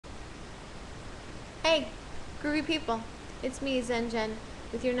Hey, groovy people. It's me, Zen Jen,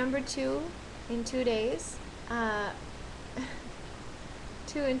 with your number 2 in 2 days.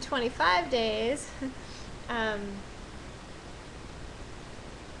 2 in 25 days. um,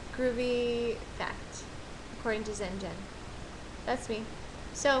 groovy fact, according to Zen Jen. That's me.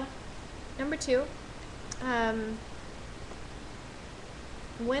 So, number 2.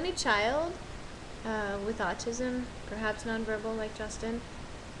 When a child with autism, perhaps nonverbal like Justin,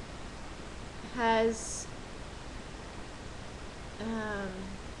 has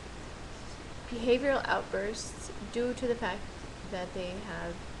behavioral outbursts due to the fact that they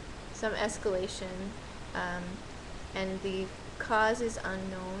have some escalation and the cause is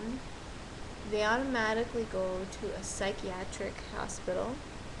unknown, they automatically go to a psychiatric hospital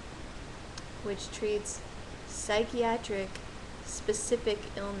which treats psychiatric specific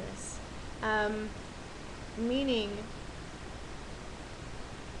illness, meaning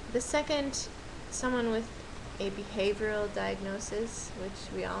the second someone with a behavioral diagnosis,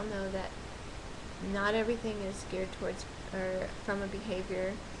 which we all know that not everything is geared towards or from a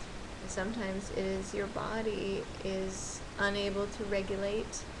behavior. Sometimes it is your body is unable to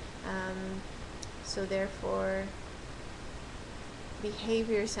regulate, so therefore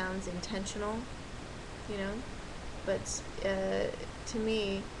behavior sounds intentional, but to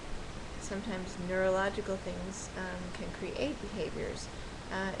me sometimes neurological things can create behaviors.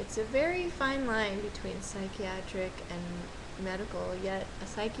 It's a very fine line between psychiatric and medical, yet a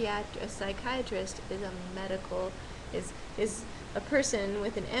psychiatrist is a medical, is a person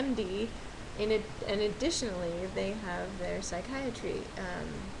with an MD, and additionally they have their psychiatry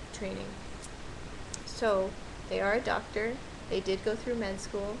training. So they are a doctor, they did go through med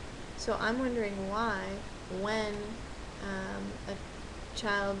school, so I'm wondering why, when a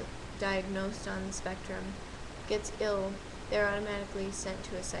child diagnosed on the spectrum gets ill, they're automatically sent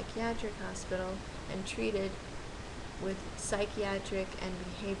to a psychiatric hospital and treated with psychiatric and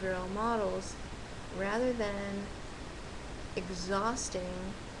behavioral models rather than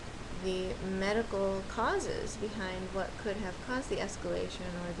exhausting the medical causes behind what could have caused the escalation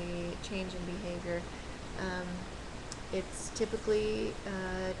or the change in behavior. It's typically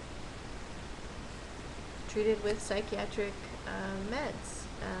treated with psychiatric meds,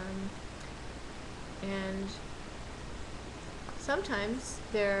 and sometimes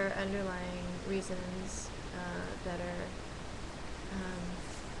there are underlying reasons that are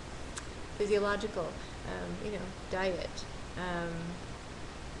physiological, diet,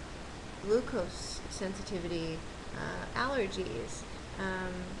 glucose sensitivity, allergies,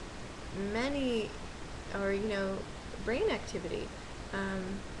 many, or brain activity.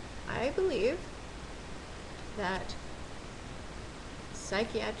 I believe that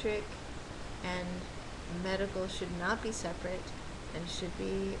psychiatric and medical should not be separate and should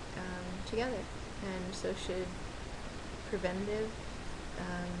be together, and so should preventative,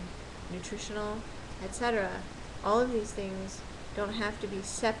 nutritional, etc. All of these things don't have to be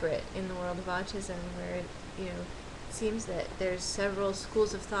separate in the world of autism, where it seems that there's several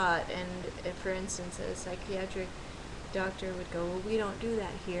schools of thought, and for instance a psychiatric doctor would go, well, we don't do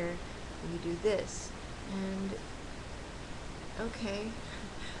that here, we do this, and okay,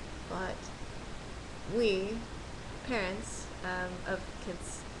 but we, parents of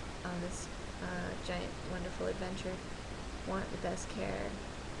kids on this giant, wonderful adventure, want the best care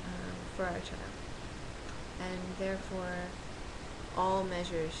for our child, and therefore all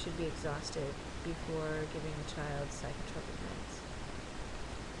measures should be exhausted before giving a child psychotropic meds.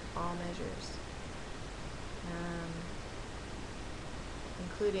 All measures,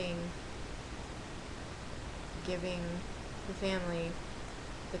 including giving the family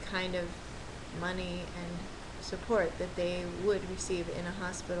the kind of money and support that they would receive in a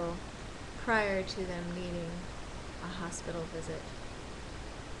hospital prior to them needing a hospital visit.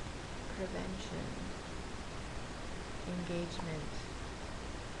 Prevention, engagement,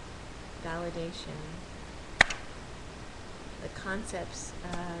 validation, the concepts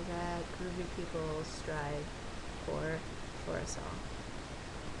that groovy people strive for us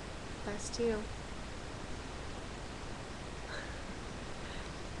all. Best to you.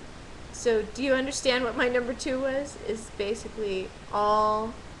 So do you understand what my number 2 was? Is basically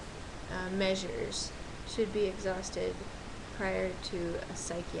all measures should be exhausted prior to a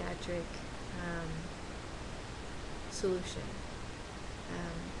psychiatric solution.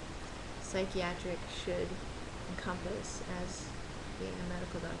 Psychiatric should encompass, as being a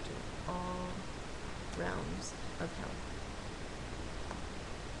medical doctor, all realms of health.